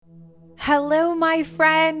Hello, my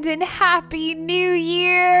friend, and Happy New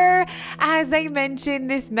Year! As I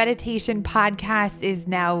mentioned, this meditation podcast is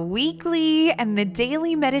now weekly, and the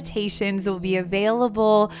daily meditations will be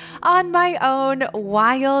available on my own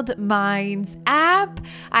Wild Minds app.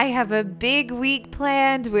 I have a big week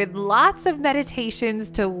planned with lots of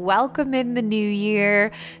meditations to welcome in the new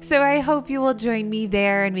year. So I hope you will join me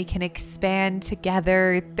there and we can expand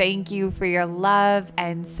together. Thank you for your love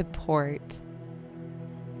and support.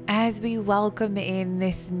 As we welcome in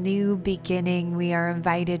this new beginning, we are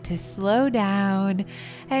invited to slow down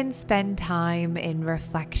and spend time in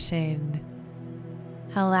reflection,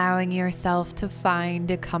 allowing yourself to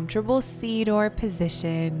find a comfortable seat or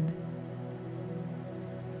position.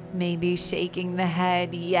 Maybe shaking the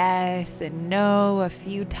head yes and no a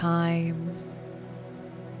few times,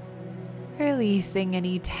 releasing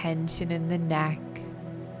any tension in the neck.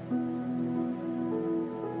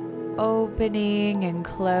 Opening and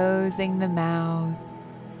closing the mouth,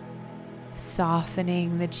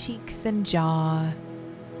 softening the cheeks and jaw,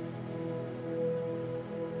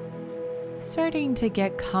 starting to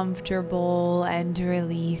get comfortable and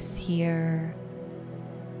release here,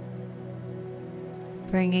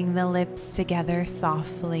 bringing the lips together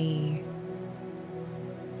softly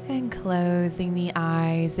and closing the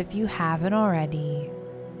eyes if you haven't already.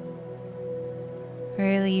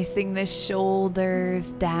 Releasing the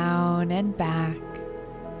shoulders down and back.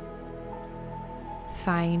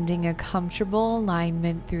 Finding a comfortable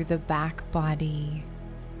alignment through the back body.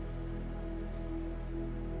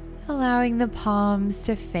 Allowing the palms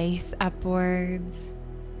to face upwards,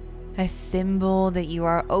 a symbol that you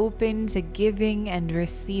are open to giving and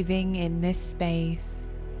receiving in this space.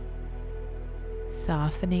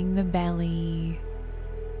 Softening the belly.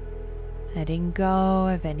 Letting go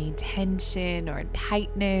of any tension or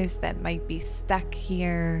tightness that might be stuck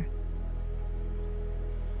here.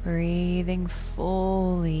 Breathing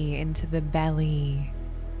fully into the belly.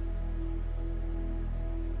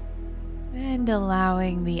 And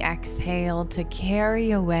allowing the exhale to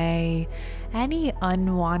carry away any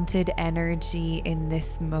unwanted energy in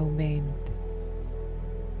this moment.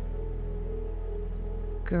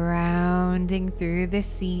 Grounding through the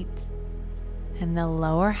seat and the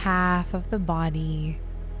lower half of the body,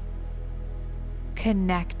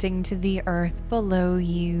 connecting to the earth below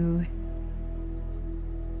you,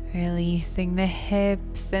 releasing the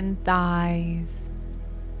hips and thighs,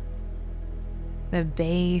 the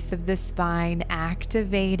base of the spine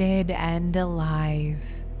activated and alive,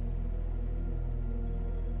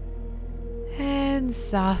 and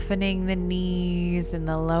softening the knees and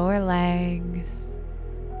the lower legs,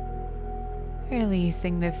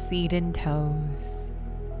 releasing the feet and toes.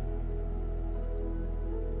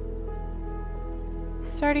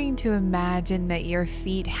 Starting to imagine that your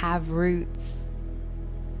feet have roots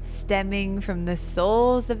stemming from the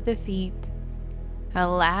soles of the feet,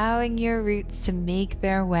 allowing your roots to make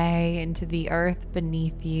their way into the earth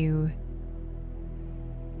beneath you.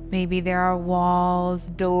 Maybe there are walls,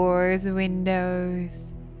 doors, windows,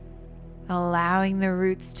 allowing the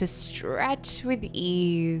roots to stretch with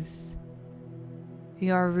ease.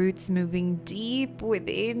 Your roots moving deep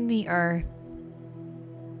within the earth,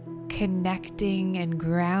 connecting and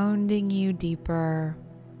grounding you deeper,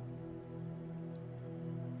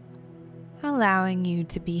 allowing you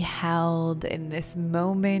to be held in this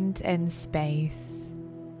moment and space.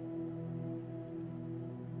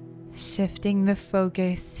 Shifting the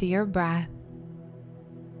focus to your breath,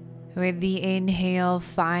 with the inhale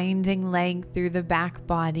finding length through the back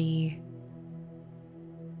body,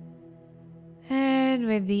 and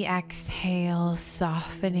with the exhale,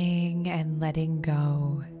 softening and letting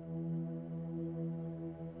go.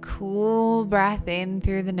 Cool breath in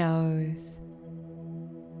through the nose.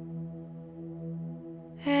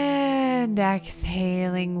 And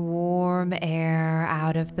exhaling warm air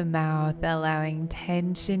out of the mouth, allowing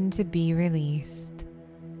tension to be released.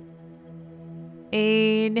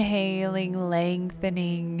 Inhaling,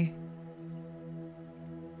 lengthening.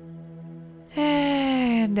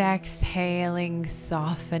 And exhaling,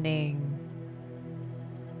 softening.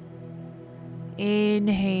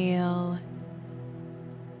 Inhale.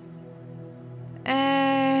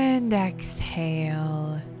 And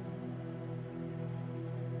exhale.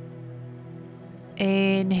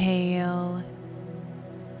 Inhale.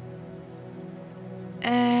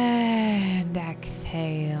 And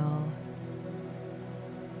exhale.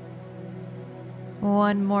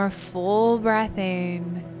 One more full breath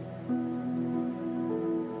in.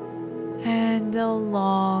 And a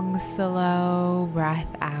long, slow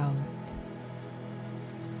breath out.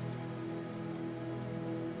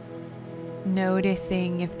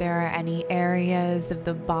 Noticing if there are any areas of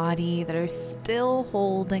the body that are still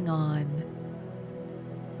holding on.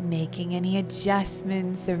 Making any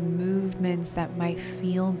adjustments or movements that might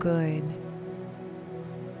feel good.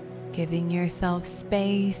 Giving yourself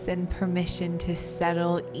space and permission to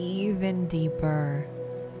settle even deeper.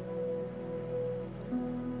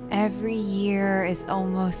 Every year is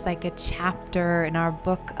almost like a chapter in our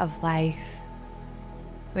book of life.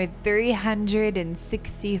 With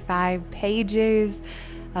 365 pages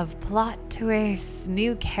of plot twists,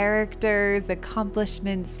 new characters,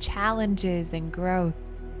 accomplishments, challenges, and growth.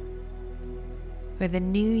 With a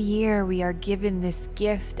new year, we are given this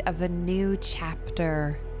gift of a new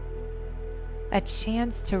chapter. A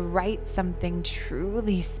chance to write something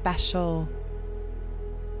truly special.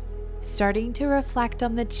 Starting to reflect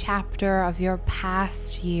on the chapter of your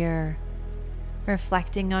past year.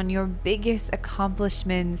 Reflecting on your biggest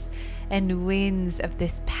accomplishments and wins of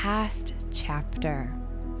this past chapter.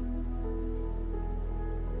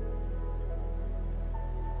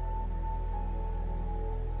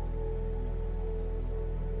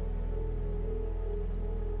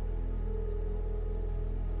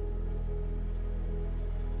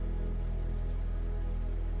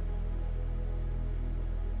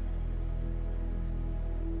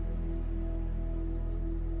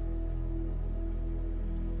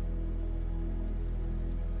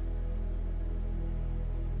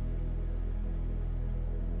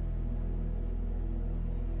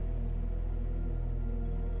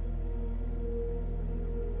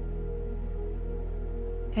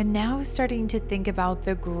 And now starting to think about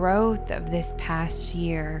the growth of this past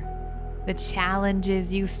year, the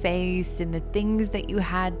challenges you faced and the things that you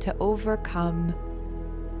had to overcome.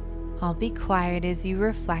 I'll be quiet as you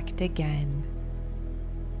reflect again.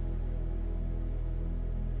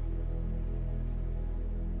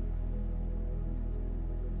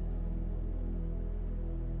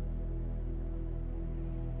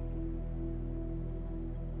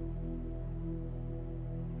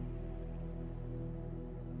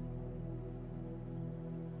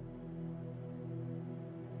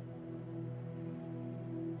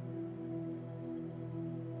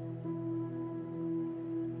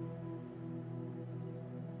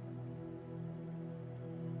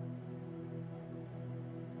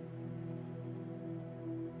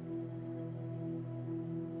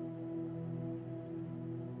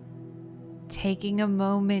 Taking a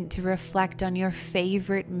moment to reflect on your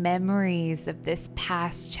favorite memories of this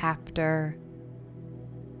past chapter.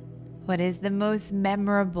 What is the most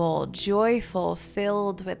memorable, joyful,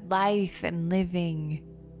 filled with life and living?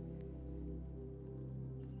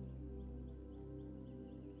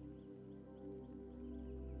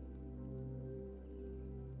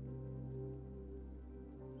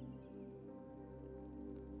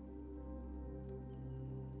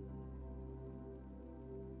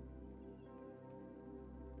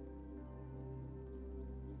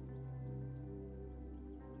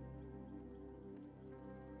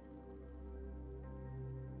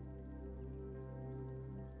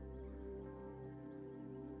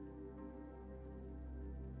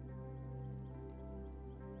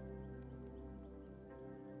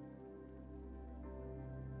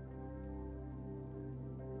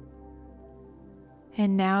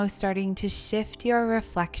 And now starting to shift your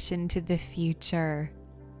reflection to the future,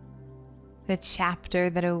 the chapter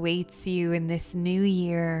that awaits you in this new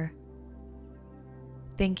year.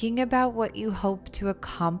 Thinking about what you hope to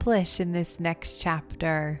accomplish in this next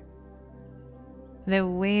chapter, the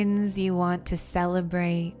wins you want to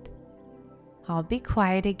celebrate. I'll be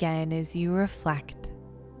quiet again as you reflect.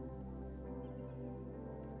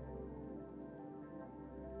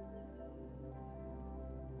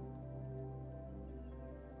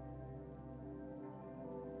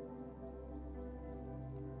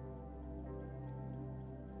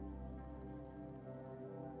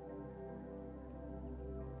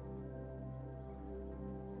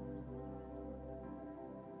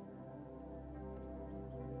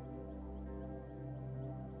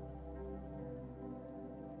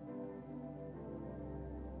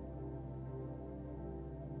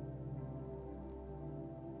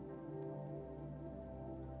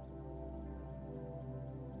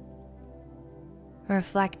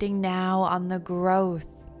 Reflecting now on the growth,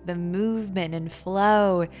 the movement and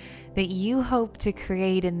flow that you hope to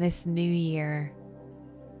create in this new year.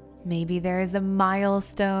 Maybe there is a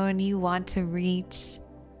milestone you want to reach,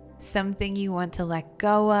 something you want to let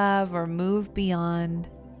go of or move beyond.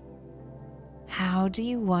 How do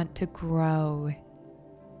you want to grow?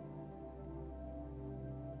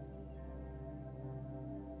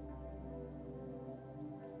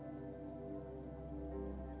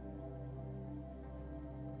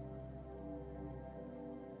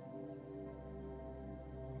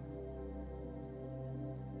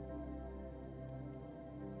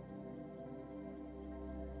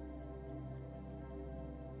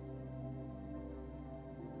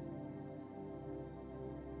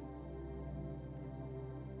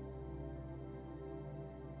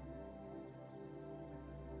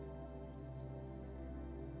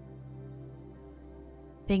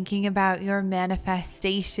 thinking about your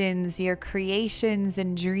manifestations, your creations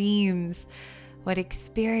and dreams. What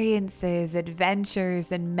experiences,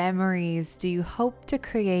 adventures, and memories do you hope to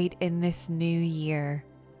create in this new year?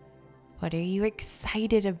 What are you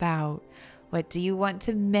excited about? What do you want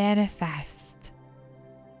to manifest?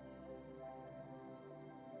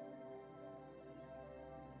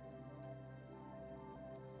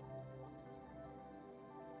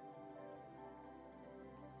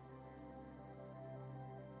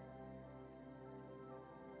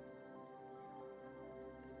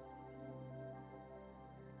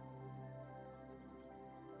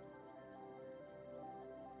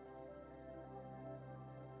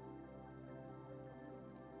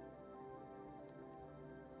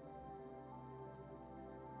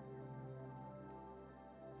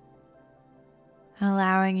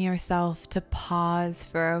 Allowing yourself to pause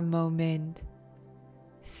for a moment,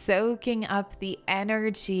 soaking up the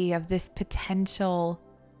energy of this potential,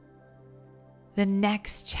 the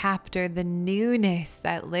next chapter, the newness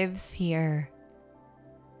that lives here,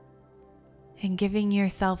 and giving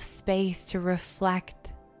yourself space to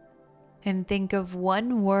reflect and think of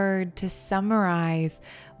one word to summarize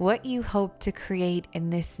what you hope to create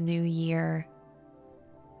in this new year.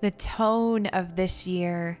 The tone of this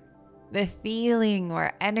year, the feeling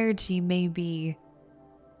or energy may be.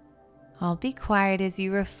 I'll be quiet as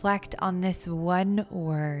you reflect on this one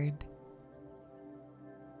word.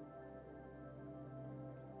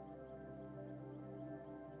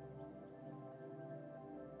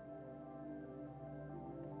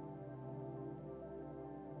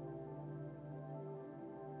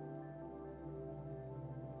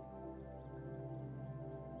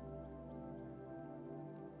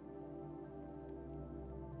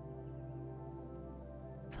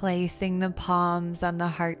 Placing the palms on the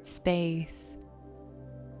heart space.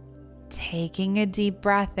 Taking a deep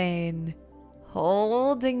breath in,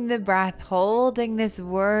 holding the breath, holding this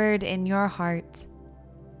word in your heart,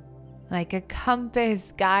 like a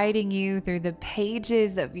compass guiding you through the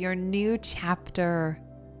pages of your new chapter.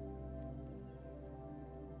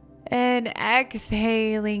 And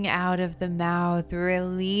exhaling out of the mouth,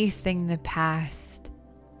 releasing the past,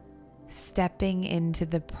 stepping into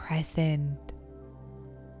the present.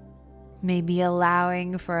 Maybe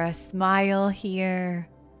allowing for a smile here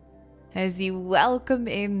as you welcome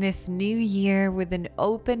in this new year with an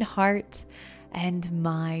open heart and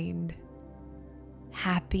mind.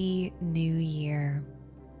 Happy New Year.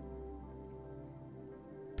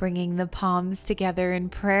 Bringing the palms together in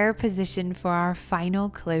prayer position for our final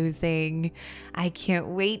closing. I can't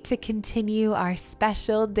wait to continue our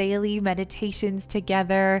special daily meditations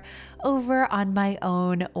together over on my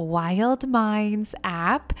own Wild Minds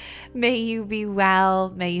app. May you be well,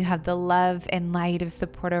 may you have the love and light of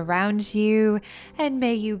support around you, and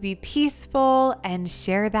may you be peaceful and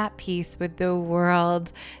share that peace with the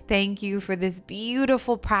world. Thank you for this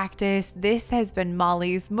beautiful practice. This has been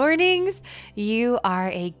Molly's Mornings. You are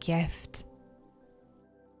a gift.